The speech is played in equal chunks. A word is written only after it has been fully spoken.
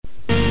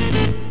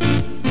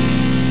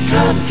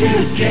come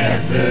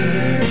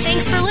together.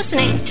 Thanks for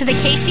listening to the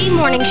KC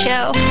Morning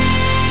Show.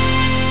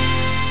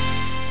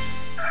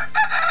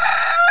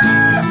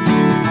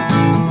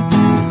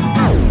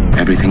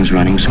 Everything's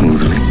running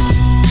smoothly.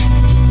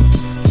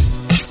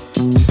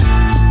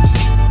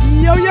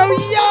 Yo, yo,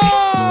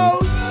 yo!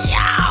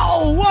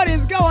 Yo! What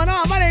is going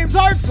on? My name's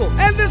Hartzell,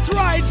 and this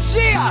right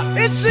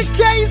here, it's your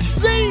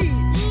KC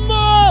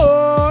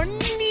Morning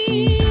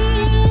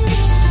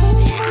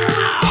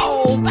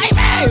Show,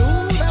 baby!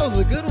 Ooh, that was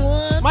a good one.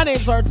 My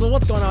name's Hartzell.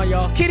 What's going on,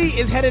 y'all? Kitty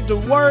is headed to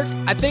work.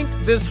 I think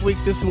this week,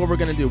 this is what we're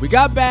going to do. We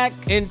got back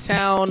in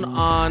town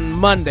on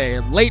Monday,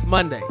 late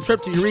Monday.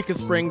 Trip to Eureka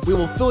Springs. We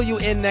will fill you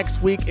in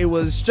next week. It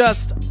was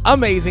just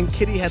amazing.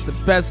 Kitty had the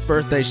best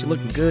birthday. She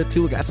looking good,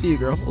 too. I see you,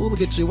 girl. Oh,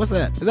 look at you. What's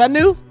that? Is that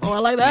new? Oh, I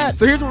like that.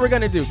 So here's what we're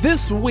going to do.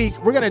 This week,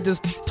 we're going to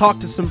just talk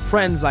to some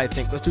friends, I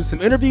think. Let's do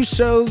some interview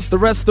shows the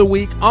rest of the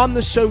week. On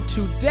the show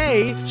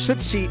today,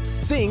 Should She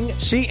Sing?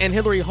 She and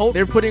Hillary Holt,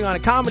 they're putting on a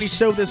comedy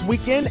show this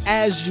weekend,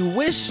 As You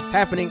Wish,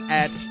 happening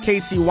at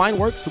KC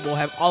Wineworks. So we'll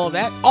have all of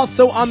that.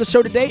 Also on the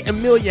show today,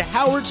 Amelia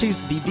Howard. She's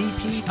the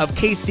VP of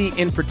KC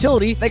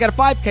Infertility. They got a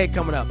 5K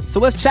coming up. So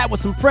let's chat with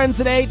some friends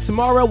today.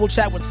 Tomorrow, we'll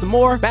chat with some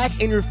more. Back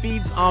in your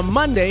feeds on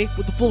Monday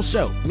with the full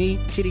show. Me,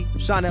 Kitty,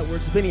 Sean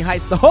Edwards, Benny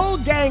Heist. The whole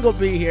gang will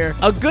be here.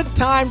 A good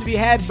time to be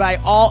had by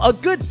all. A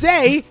good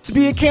day to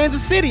be in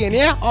Kansas City. And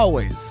yeah,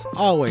 always,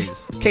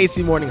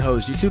 KC Morning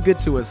Host. You're too good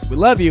to us. We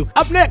love you.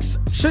 Up next,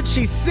 Should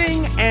She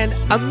Sing? And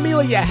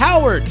Amelia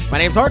Howard. My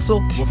name's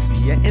Hartzell. We'll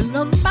see you in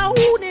the morning.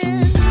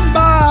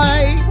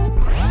 Bye.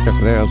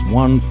 If there's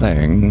one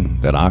thing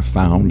that I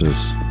found is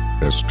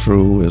as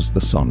true as the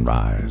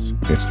sunrise,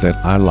 it's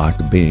that I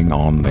like being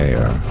on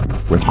there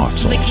with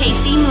Hartzell. The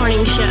KC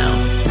Morning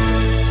Show.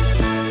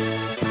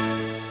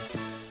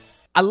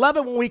 I love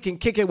it when we can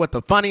kick it with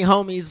the funny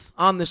homies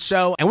on the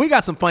show. And we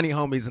got some funny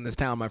homies in this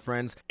town, my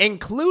friends,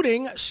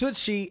 including Should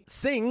She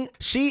Sing?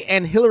 She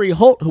and Hillary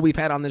Holt, who we've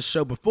had on this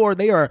show before.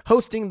 They are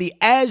hosting the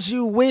As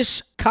You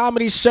Wish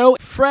comedy show.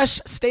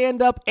 Fresh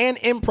stand-up and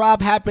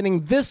improv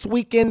happening this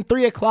weekend,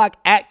 3 o'clock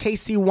at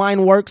KC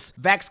Wineworks.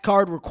 Vax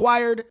card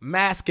required,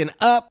 masking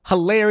up,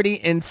 hilarity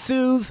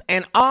ensues.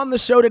 And on the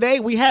show today,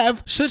 we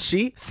have Should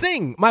She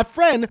Sing? My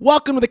friend,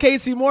 welcome to the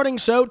KC Morning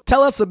Show.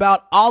 Tell us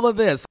about all of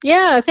this.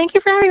 Yeah, thank you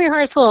for having me,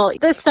 Hartzell.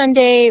 This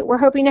Sunday, we're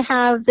hoping to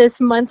have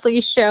this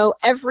monthly show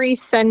every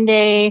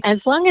Sunday,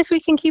 as long as we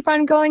can keep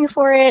on going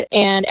for it.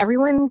 And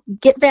everyone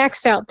get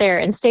vaxxed out there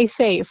and stay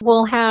safe.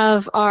 We'll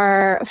have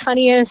our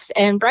funniest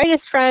and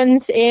brightest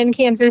friends in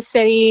Kansas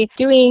City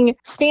doing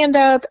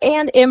stand-up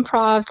and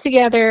improv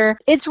together.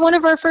 It's one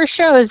of our first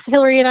shows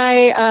Hillary and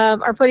I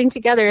are putting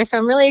together, so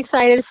I'm really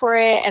excited for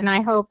it, and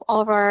I hope all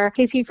of our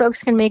KC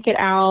folks can make it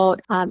out.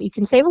 You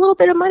can save a little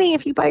bit of money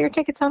if you buy your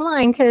tickets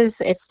online,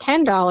 because it's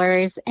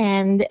 $10,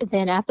 and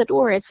then at the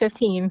door it's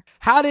 $15.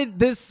 How did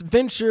this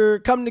venture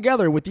come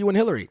together with you and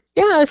Hillary?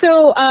 Yeah,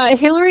 so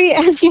Hillary,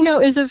 as you know,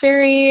 is a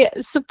very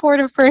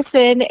supportive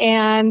person.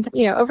 And,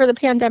 over the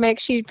pandemic,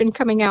 she'd been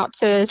coming out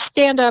to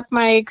stand-up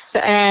mics,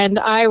 and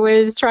I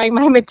was trying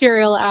my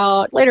material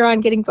out, later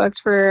on getting booked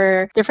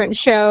for different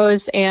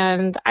shows.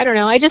 And I don't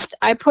know,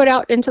 I put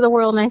out into the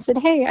world and I said,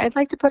 hey, I'd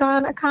like to put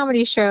on a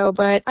comedy show,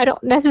 but I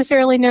don't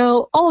necessarily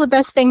know all the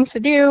best things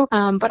to do.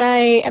 But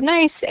I am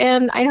nice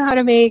and I know how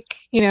to make,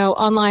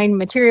 online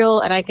material,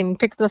 and I can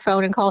pick up the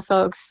phone and call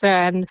folks,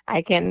 and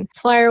I can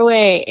fire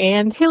away.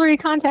 And Hillary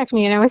contacted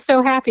me, and I was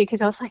so happy because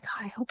I was like,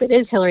 I hope it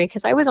is Hillary,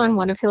 because I was on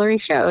one of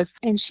Hillary's shows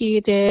and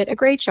she did a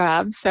great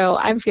job. So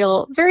I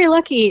feel very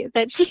lucky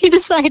that she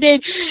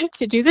decided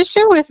to do the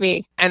show with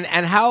me. And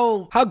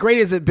how great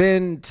has it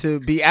been to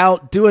be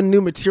out doing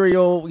new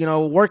material,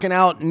 working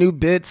out new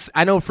bits?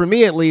 I know for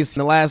me, at least, in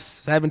the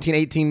last 17,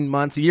 18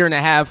 months, a year and a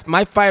half,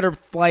 my fight or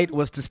flight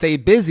was to stay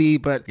busy.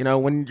 But,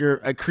 when you're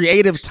a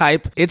creative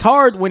type, it's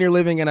hard when you're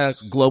living in a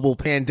global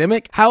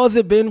pandemic. How has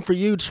it been for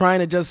you trying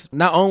to just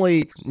not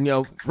only,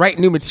 write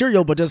new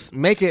material, but just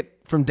make it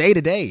from day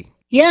to day?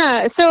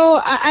 Yeah,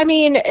 so I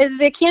mean,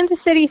 the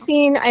Kansas City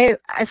scene, I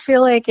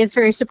feel like is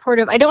very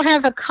supportive. I don't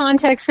have a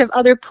context of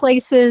other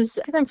places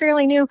because I'm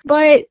fairly new,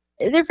 but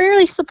they're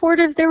fairly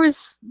supportive. There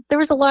was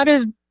a lot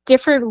of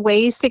different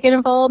ways to get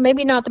involved.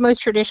 Maybe not the most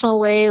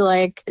traditional way,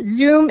 like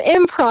Zoom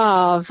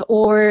improv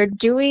or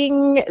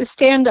doing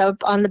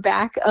stand-up on the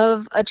back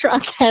of a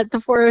truck at the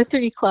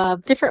 403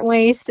 Club. Different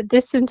ways to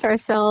distance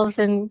ourselves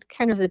and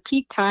kind of the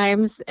peak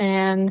times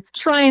and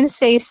try and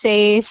stay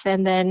safe,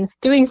 and then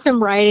doing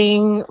some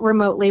writing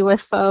remotely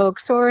with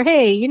folks. Or,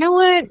 hey, you know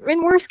what?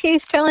 In worst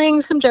case, telling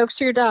some jokes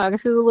to your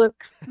dog who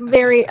look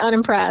very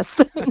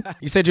unimpressed.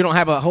 You said you don't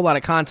have a whole lot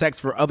of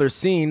context for other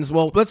scenes.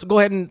 Well, let's go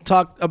ahead and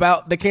talk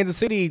about the Kansas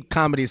City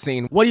comedy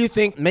scene. What do you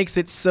think makes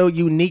it so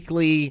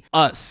uniquely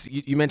us?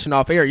 You mentioned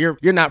off air, you're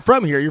not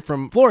from here, you're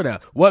from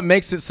Florida. What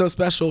makes it so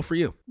special for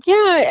you?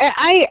 Yeah,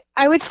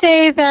 I would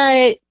say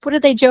that, what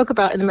did they joke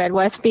about in the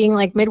Midwest? Being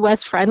like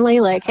Midwest friendly,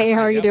 like, hey,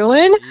 how are you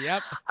doing?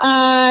 Yep.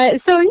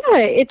 So yeah,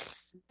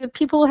 it's the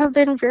people have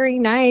been very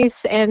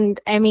nice. And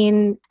I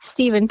mean,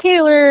 Steven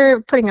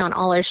Taylor putting on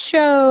all his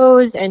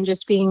shows and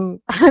just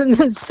being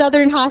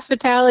Southern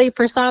hospitality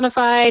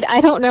personified. I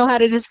don't know how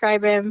to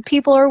describe him.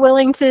 People are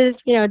willing to,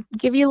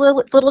 give you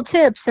little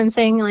tips and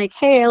saying like,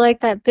 hey, I like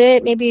that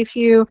bit. Maybe if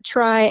you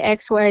try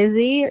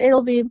XYZ,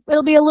 it'll be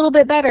a little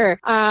bit better.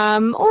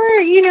 Don't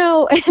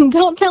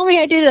tell me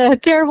I did a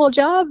terrible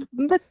job,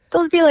 but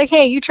they'll be like,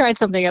 hey, you tried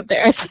something up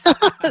there.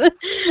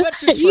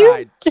 What you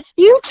tried?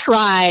 You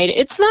tried.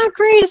 It's not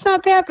great, it's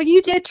not bad, but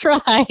you did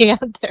try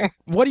out there.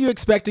 What are you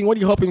expecting? What are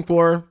you hoping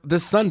for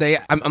this Sunday?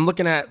 I'm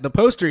looking at the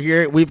poster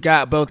here. We've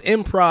got both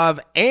improv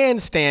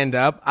and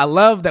stand-up. I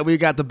love that we've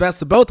got the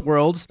best of both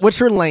worlds. What's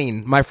your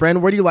lane, my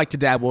friend? Where do you like to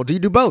dabble? Do you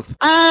do both?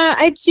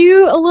 I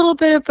do a little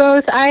bit of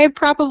both. I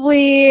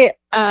probably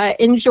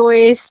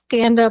enjoy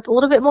stand-up a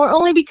little bit more,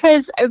 only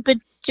because I've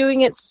been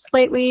doing it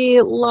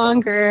slightly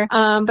longer,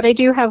 but I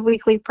do have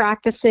weekly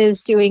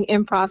practices doing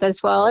improv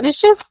as well, and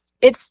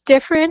it's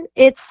different.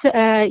 It's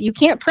you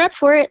can't prep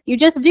for it, you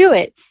just do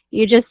it.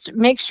 You just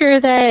make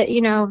sure that,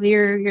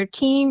 your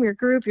team, your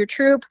group, your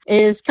troupe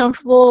is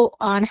comfortable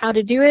on how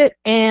to do it,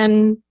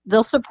 and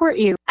they'll support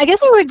you. I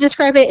guess I would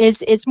describe it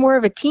as it's more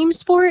of a team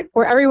sport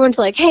where everyone's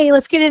like, hey,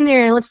 let's get in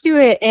there and let's do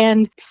it.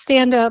 And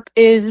stand up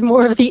is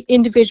more of the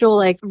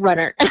individual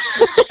runner.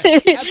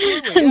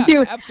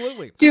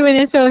 Absolutely. Doing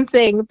his own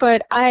thing.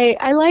 But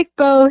I like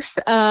both.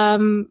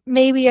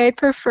 Maybe I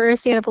prefer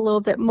stand up a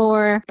little bit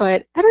more,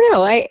 but I don't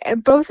know.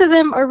 Both of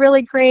them are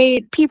really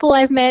great. People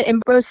I've met in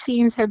both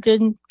scenes have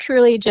been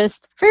truly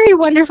just very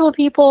wonderful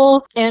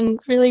people and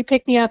really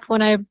pick me up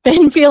when I've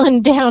been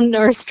feeling down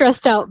or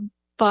stressed out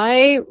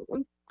by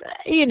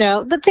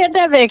the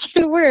pandemic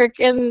and work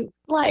and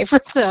life.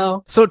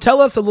 So tell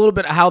us a little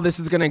bit how this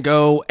is going to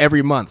go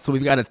every month. So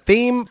we've got a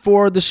theme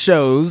for the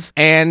shows,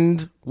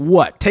 and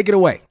what? Take it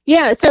away.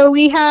 Yeah, so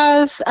we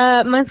have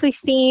a monthly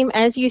theme,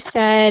 as you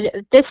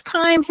said. This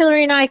time,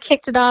 Hillary and I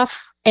kicked it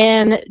off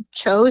and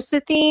chose the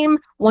theme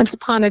Once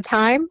Upon a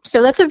Time.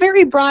 So that's a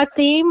very broad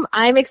theme.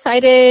 I'm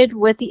excited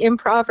what the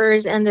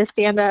improvers and the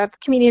stand-up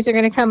comedians are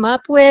going to come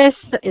up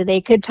with. They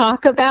could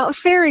talk about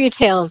fairy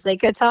tales. They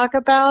could talk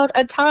about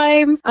a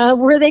time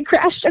where they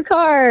crashed a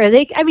car.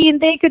 They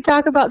could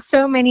talk about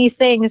so many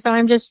things. So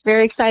I'm just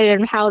very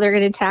excited on how they're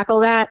going to tackle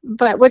that.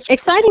 But what's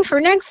exciting for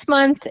next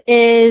month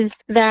is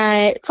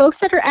that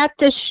folks that are at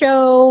this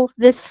show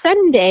this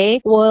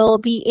Sunday will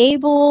be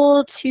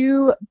able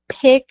to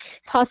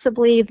pick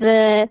possibly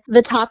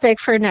the topic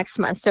for next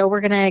month. So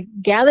we're going to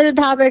gather the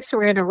topics,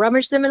 we're going to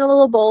rummage them in a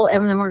little bowl,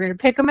 and then we're going to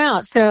pick them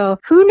out. So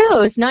who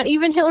knows? Not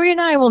even Hillary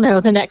and I will know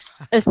the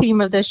next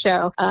theme of the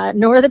show,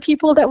 nor the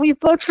people that we've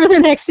booked for the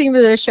next theme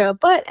of the show.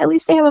 But at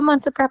least they have a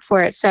month to prep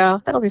for it. So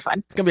that'll be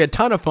fun. It's going to be a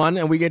ton of fun,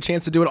 and we get a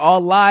chance to do it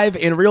all live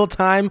in real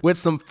time with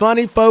some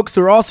funny folks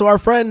who are also our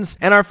friends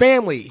and our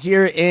family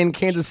here in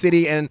Kansas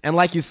City. And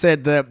like you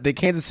said, the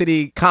Kansas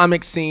City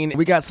comic scene,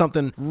 we got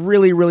something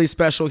really, really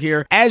special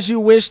here. As You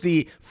Wish,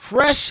 the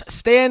fresh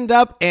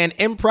stand-up and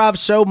improv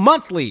show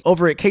monthly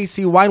over at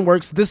KC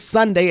Wineworks this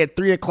Sunday at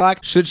 3 o'clock.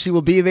 She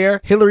will be there.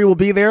 Hillary will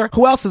be there.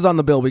 Who else is on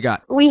the bill we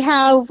got? We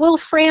have Will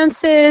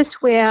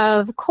Francis. We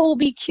have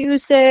Colby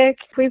Cusick.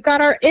 We've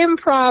got our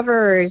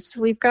improvers.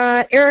 We've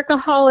got Erica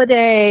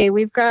Holiday.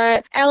 We've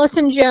got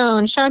Allison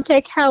Jones,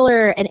 Shantae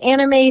Keller, and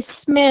Anna Mae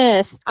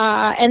Smith.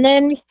 And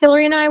then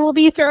Hillary and I will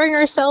be throwing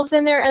ourselves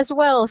in there as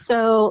well.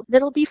 So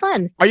that'll be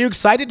fun. Are you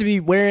excited to be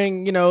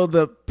wearing,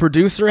 the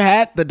producer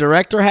hat, the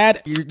director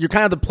hat? You're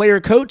kind of the player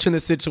coach in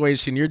this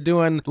situation. You're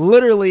doing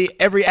literally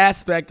every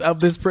aspect of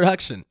this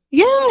production.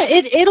 Yeah,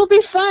 it'll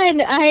be fun.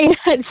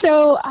 Just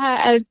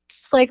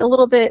like a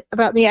little bit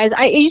about me.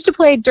 I used to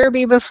play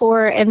derby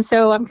before, and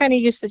so I'm kind of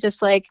used to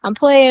just I'm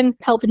playing,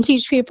 helping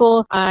teach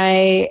people.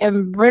 I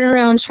am running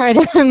around trying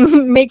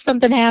to make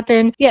something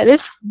happen. Yeah,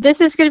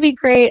 this is going to be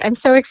great. I'm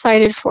so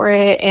excited for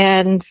it,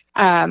 and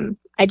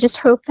I just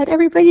hope that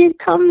everybody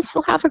comes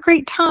will have a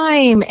great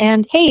time.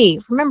 And hey,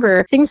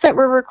 remember, things that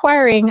we're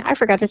requiring, I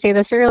forgot to say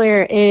this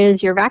earlier,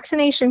 is your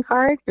vaccination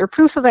card, your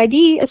proof of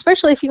ID,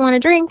 especially if you want to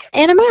drink,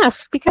 and a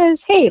mask,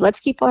 because hey,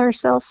 let's keep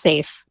ourselves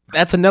safe.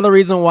 That's another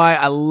reason why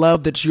I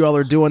love that you all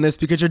are doing this,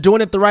 because you're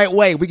doing it the right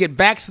way. We get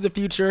Back to the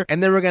Future,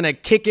 and then we're going to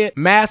kick it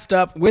masked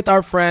up with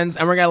our friends,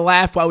 and we're going to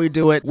laugh while we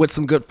do it with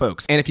some good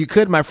folks. And if you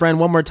could, my friend,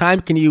 one more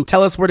time, can you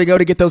tell us where to go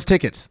to get those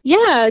tickets?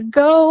 Yeah,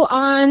 go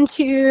on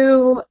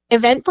to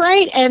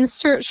Eventbrite and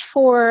search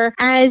for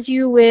As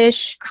You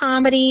Wish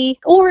Comedy,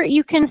 or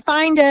you can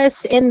find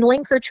us in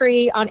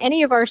Linktree on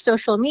any of our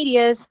social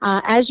medias,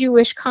 As You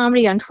Wish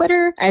Comedy on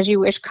Twitter, As You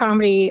Wish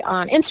Comedy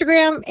on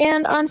Instagram,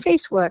 and on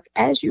Facebook,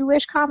 As You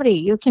Wish Comedy.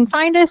 You can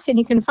find us, and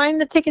you can find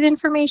the ticket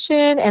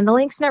information and the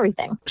links and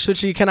everything.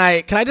 Shuchi, can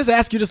I just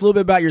ask you just a little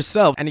bit about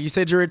yourself? And you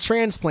said you're a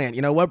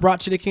transplant. What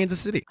brought you to Kansas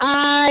City?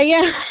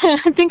 Yeah,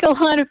 I think a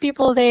lot of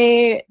people,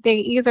 they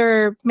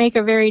either make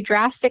a very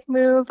drastic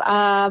move.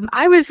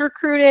 I was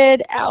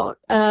recruited out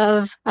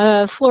of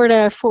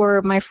Florida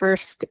for my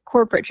first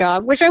corporate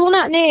job, which I will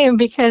not name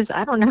because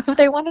I don't know if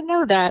they want to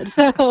know that.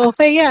 So,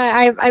 but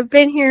yeah, I've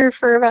been here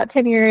for about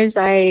 10 years.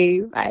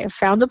 I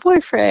found a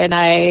boyfriend,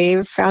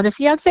 I found a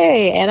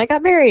fiance, and I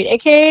got married,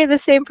 aka the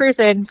same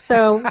person.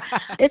 So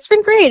it's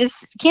been great.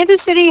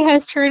 Kansas City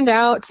has turned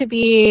out to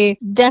be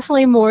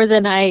definitely more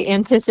than I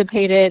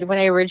anticipated when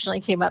I originally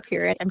came up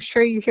here. I'm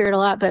sure you hear it a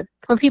lot, but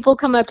when people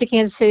come up to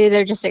Kansas City,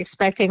 they're just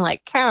expecting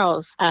like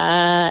cows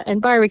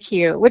and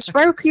barbecue, which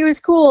barbecue is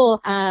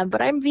cool,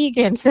 but I'm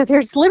vegan, so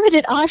there's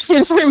limited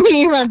options for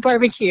me around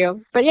barbecue.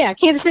 But yeah,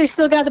 Kansas City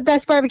still got the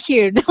best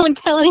barbecue. Don't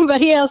tell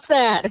anybody else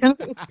that.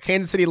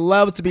 Kansas City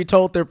loves to be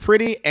told they're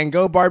pretty and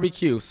go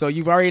barbecue. So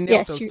you've already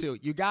nailed those two.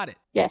 You got it.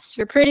 Yes,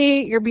 you're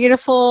pretty, you're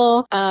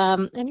beautiful,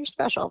 and you're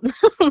special.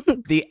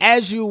 The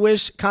As You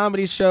Wish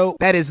comedy show,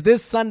 that is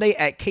this Sunday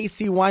at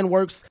KC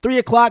Wineworks, 3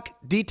 o'clock.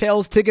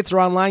 Details, tickets are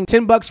online.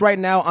 $10 right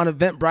now on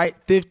Eventbrite,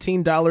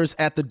 $15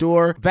 at the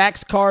door.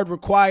 Vax card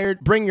required.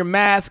 Bring your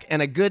mask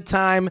and a good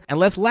time. And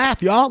let's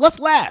laugh, y'all. Let's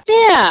laugh.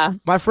 Yeah.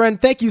 My friend,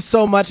 thank you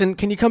so much. And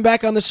can you come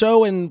back on the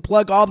show and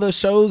plug all the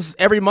shows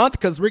every month?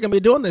 Because we're going to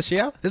be doing this,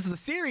 yeah? This is a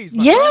series.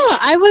 Yeah,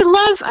 I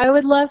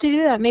would love to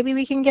do that. Maybe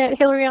we can get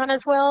Hillary on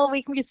as well.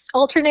 We can just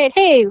alternate.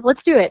 Hey,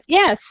 let's do it.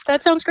 Yes,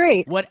 that sounds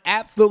great. Would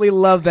absolutely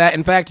love that.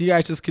 In fact, you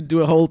guys just could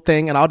do a whole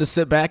thing and I'll just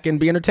sit back and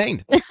be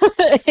entertained.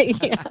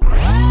 Yeah.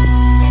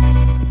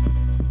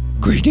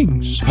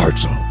 Greetings,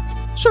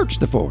 Hartzell. Search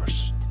the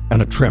force,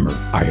 and a tremor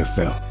I have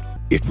felt.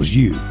 It was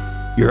you.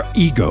 Your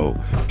ego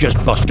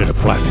just busted a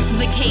planet.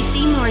 The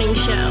KC Morning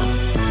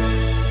Show.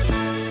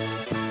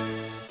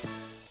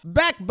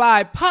 Back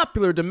by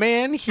popular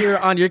demand here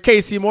on your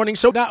KC Morning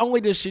Show. Not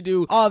only does she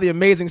do all the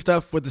amazing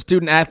stuff with the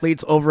student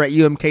athletes over at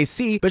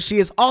UMKC, but she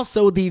is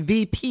also the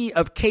VP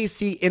of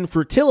KC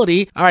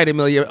Infertility. All right,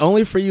 Amelia,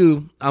 only for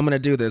you, I'm going to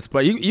do this,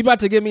 but you about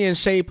to get me in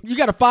shape. You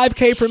got a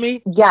 5K for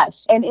me?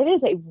 Yes, and it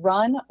is a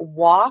run,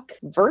 walk,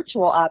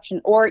 virtual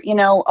option, or,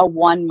 a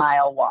 1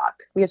 mile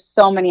walk. We have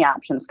so many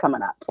options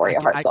coming up for you,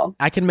 Hartzell.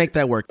 I can make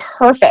that work.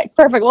 Perfect.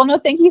 Well, no,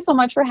 thank you so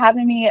much for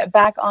having me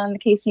back on the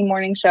KC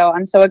Morning Show.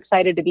 I'm so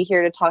excited to be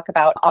here to talk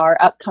about our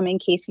upcoming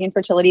KC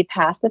Infertility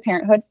Path to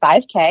Parenthood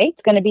 5K.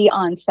 It's going to be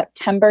on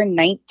September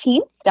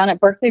 19th down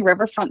at Berkeley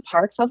Riverfront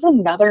Park. So that's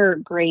another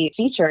great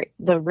feature.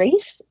 The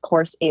race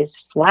course is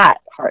flat,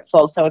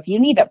 Hartzell. So if you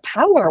need a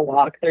power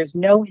walk, there's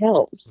no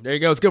hills. There you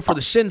go. It's good for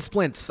the shin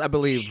splints, I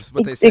believe, is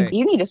what they say.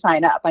 You need to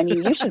sign up. I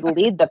mean, you should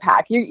lead the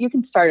pack. You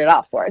can start it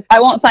off for us. I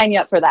won't sign you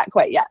up for that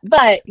quite yet.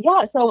 But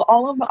yeah, so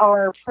all of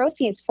our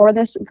proceeds for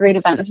this great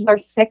event, this is our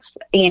 6th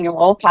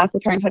annual Path to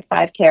Parenthood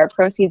 5K. Our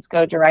proceeds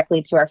go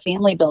directly to our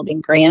family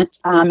building grant.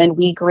 And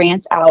we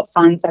grant out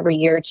funds every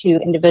year to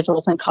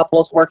individuals and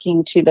couples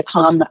working to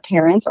become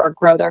parents or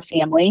grow their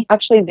family.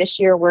 Actually, this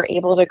year we're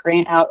able to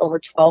grant out over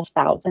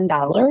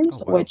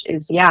 $12,000, which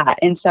is,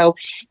 And so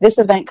this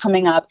event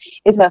coming up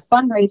is a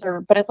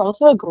fundraiser, but it's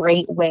also a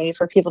great way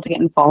for people to get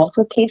involved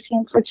with KC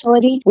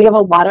Infertility. We have a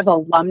lot of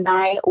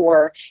alumni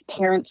or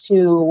parents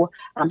who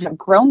have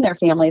grown their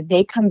family.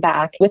 They come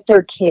back with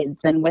their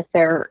kids and with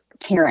their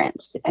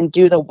parents and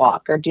do the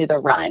walk or do the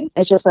run.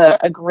 It's just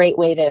a great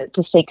way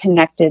to stay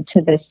connected to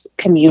this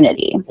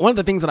community. One of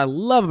the things that I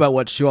love about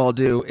what you all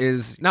do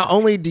is not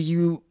only do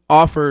you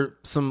offer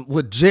some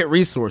legit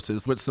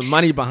resources with some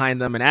money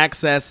behind them and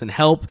access and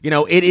help.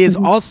 It is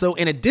also,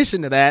 in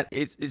addition to that,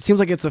 it seems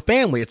like it's a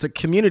family, it's a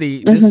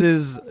community. This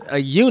is a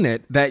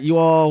unit that you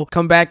all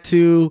come back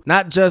to,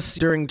 not just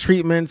during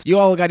treatments. You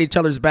all got each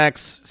other's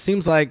backs,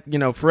 seems like,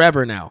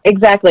 forever now.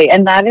 Exactly.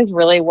 And that is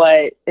really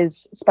what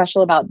is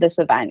special about this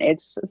event.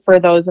 It's for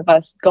those of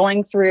us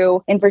going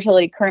through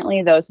infertility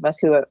currently, those of us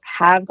who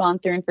have gone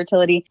through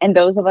infertility, and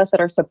those of us that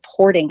are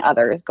supporting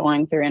others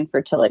going through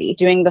infertility.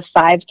 Doing the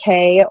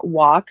 5K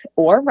walk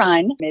or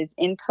run is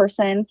in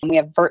person. We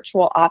have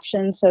virtual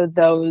options, so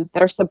those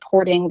that are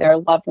supporting their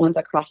loved ones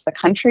across the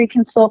country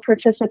can still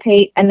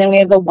participate. And then we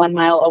have the 1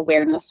 mile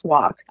awareness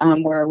walk,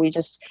 where we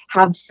just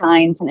have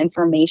signs and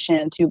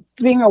information to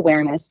bring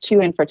awareness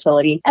to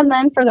infertility. And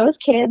then for those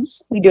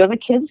kids, we do have a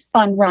kids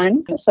fun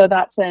run. So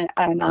that's an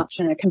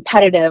option, a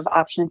competitive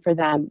option for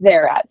them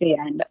there at the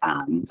end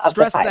of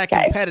Stress the 5K. That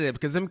competitive,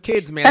 because them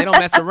kids, man, they don't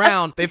mess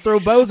around. They throw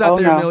bows out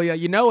there, Amelia.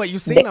 You know it.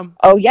 You've seen them.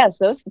 Oh, yes.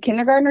 Those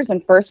kindergartners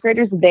and first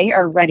graders, they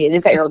are ready.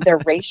 They've got their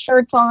race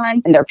shirts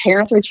on and their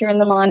parents are cheering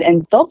them on,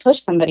 and they'll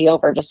push somebody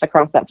over just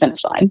across that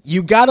finish line.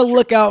 You got to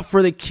look out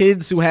for the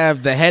kids who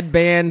have the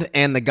headband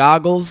and the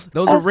goggles.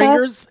 Those are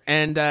ringers,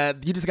 and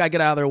you just got to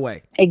get out of their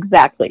way.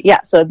 Exactly.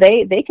 Yeah. So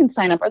they can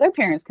sign up, or their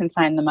parents can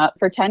sign them up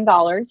for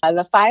 $10.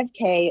 The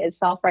 5K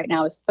itself right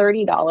now is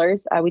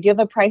 $30. We do have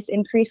a price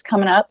increase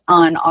coming up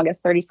on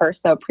August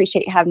 31st. So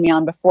appreciate you having me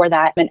on before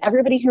that. And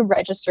everybody who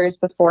registers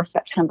before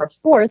September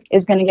 4th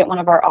is going to get one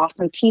of our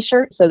awesome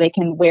t-shirts, so they can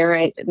can wear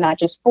it not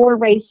just for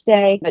race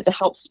day, but to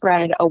help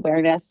spread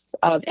awareness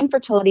of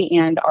infertility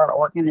and our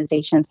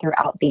organization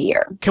throughout the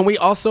year. Can we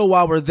also,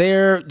 while we're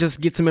there,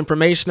 just get some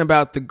information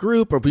about the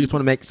group, or if we just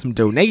want to make some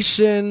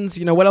donations?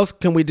 What else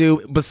can we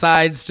do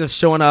besides just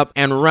showing up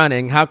and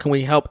running? How can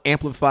we help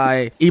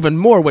amplify even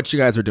more what you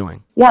guys are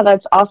doing? Yeah,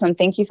 that's awesome.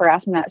 Thank you for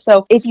asking that.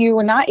 So if you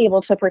were not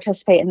able to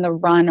participate in the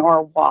run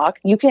or walk,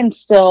 you can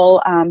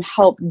still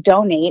help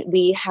donate.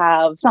 We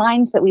have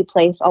signs that we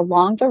place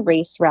along the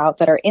race route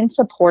that are in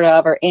support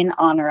of or in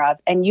honor of,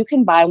 and you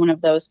can buy one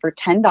of those for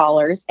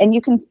 $10, and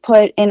you can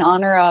put in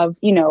honor of,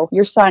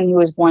 your son who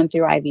was born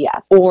through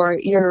IVF, or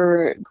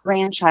your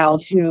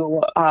grandchild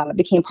who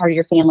became part of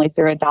your family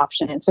through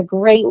adoption. It's a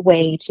great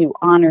way to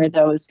honor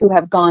those who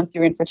have gone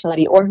through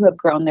infertility or who have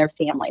grown their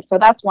family. So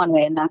that's one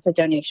way, and that's a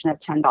donation of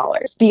 $10.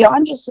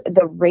 Beyond just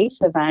the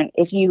race event,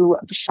 if you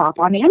shop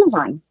on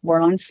Amazon,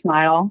 we're on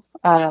Smile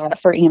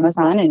for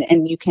Amazon,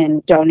 and you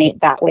can donate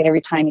that way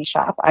every time you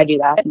shop. I do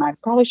that, and I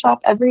probably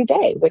shop every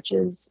day, which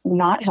is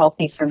not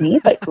healthy for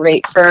me, but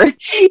great for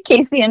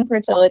Casey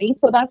Infertility.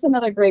 So that's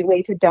another great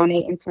way to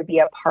donate and to be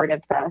a part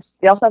of this.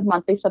 We also have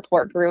monthly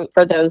support group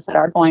for those that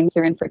are going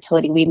through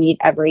infertility. We meet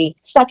every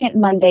second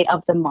Monday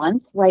of the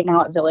month right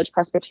now at Village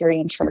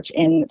Presbyterian Church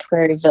in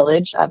Prairie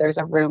Village. There's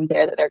a room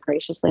there that they're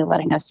graciously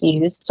letting us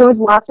use. So there's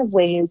lots of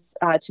ways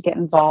to get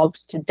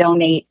involved, to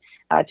donate,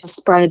 to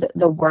spread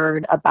the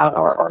word about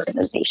our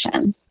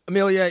organization.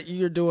 Amelia,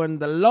 you're doing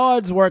the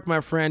Lord's work, my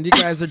friend. You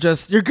guys are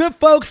you're good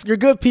folks. You're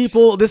good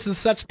people. This is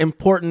such an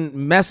important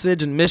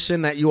message and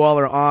mission that you all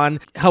are on,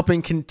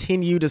 helping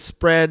continue to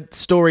spread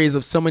stories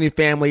of so many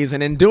families.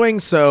 And in doing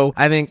so,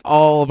 I think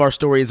all of our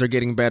stories are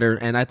getting better.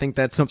 And I think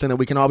that's something that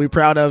we can all be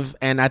proud of.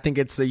 And I think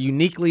it's a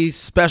uniquely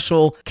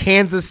special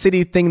Kansas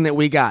City thing that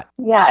we got.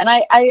 Yeah, and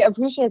I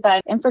appreciate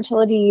that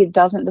infertility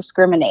doesn't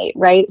discriminate,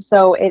 right?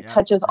 So it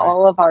touches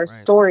all of our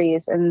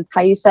stories. And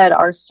how you said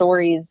our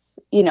stories,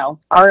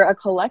 are a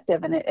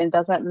collective, and it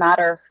doesn't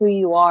matter who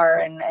you are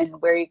and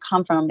where you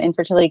come from.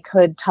 Infertility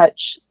could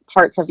touch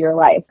parts of your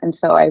life. And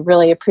so I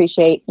really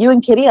appreciate you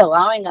and Kitty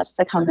allowing us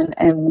to come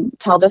and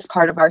tell this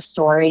part of our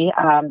story,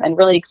 and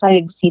really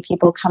excited to see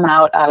people come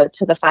out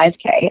to the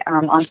 5K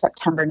on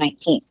September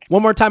 19th.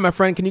 One more time, my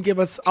friend, can you give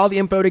us all the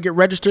info to get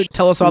registered?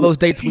 Tell us all those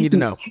dates we need to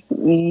know.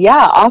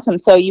 Yeah, awesome.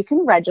 So you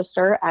can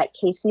register at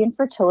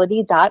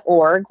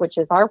caseyinfertility.org, which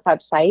is our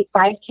website.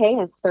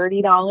 5K is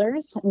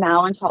 $30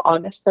 now until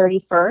August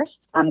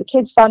 31st. The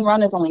Kids Fun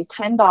Run is only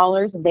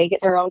 $10, and they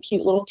get their own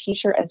cute little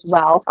t-shirt as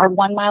well. Our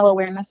 1 mile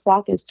awareness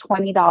walk is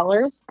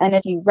 $20. And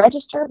if you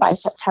register by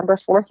September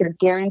 4th, you're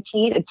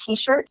guaranteed a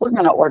t-shirt. We're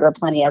going to order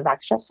plenty of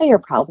extra, so you're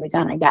probably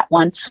going to get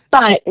one.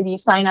 But if you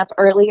sign up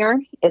earlier,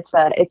 it's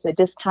a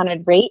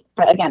discounted rate.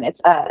 But again, it's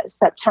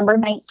September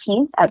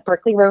 19th at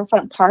Berkeley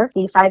Riverfront Park.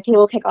 The 5K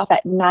will kick off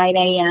at 9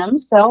 a.m.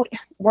 So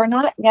we're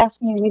not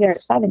asking you to be there at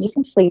 7. You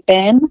can sleep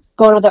in,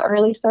 go to the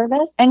early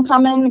service, and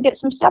come in and get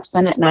some steps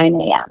in at 9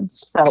 a.m.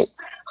 So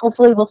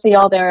hopefully we'll see you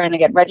all there. And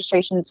again,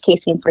 registration is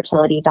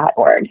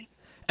caseyinfertility.org.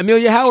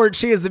 Amelia Howard,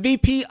 she is the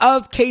VP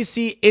of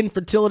Casey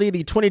Infertility,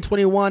 the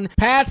 2021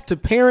 Path to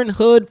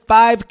Parenthood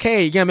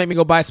 5K. You're going to make me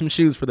go buy some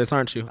shoes for this,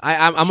 aren't you?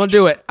 I'm going to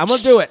do it. I'm going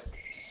to do it.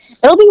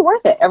 It'll be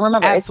worth it. And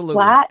remember, it's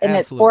flat and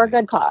it's for a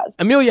good cause.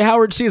 Amelia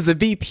Howard, she is the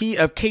VP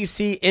of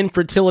Casey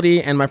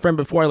Infertility. And my friend,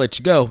 before I let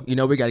you go,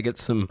 we got to get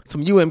some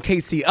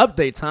UMKC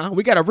updates, huh?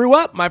 We got to rue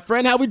up, my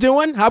friend. How we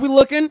doing? How we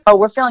looking? Oh,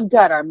 we're feeling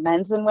good. Our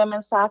men's and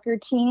women's soccer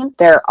team,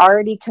 they're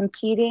already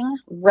competing,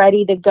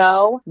 ready to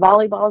go.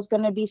 Volleyball is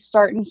going to be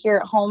starting here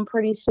at home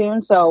pretty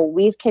soon. So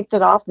we've kicked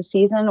it off the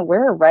season.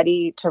 We're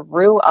ready to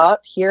rue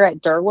up here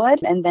at Durwood.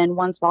 And then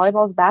once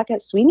volleyball's back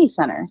at Sweeney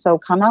Center. So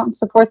come out and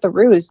support the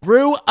Roos.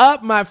 Rue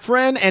up, my friend.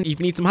 And if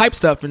you need some hype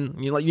stuff,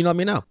 and you let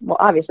me know. Well,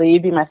 obviously,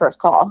 you'd be my first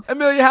call.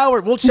 Amelia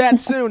Howard, we'll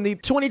chat soon. The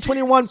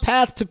 2021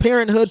 Path to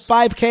Parenthood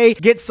 5K.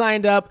 Get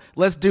signed up.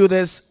 Let's do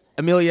this.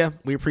 Amelia,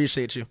 we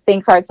appreciate you.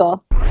 Thanks,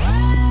 Hartzell.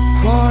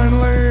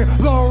 Finally,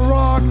 The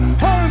Rock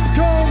has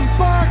come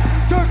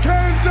back to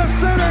Kansas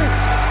City.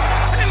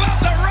 They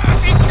love The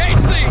Rock and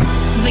Casey.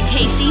 The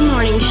Casey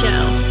Morning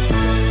Show.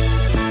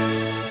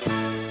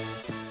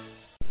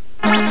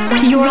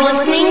 You're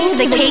listening to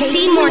The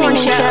Casey Morning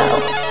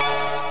Show.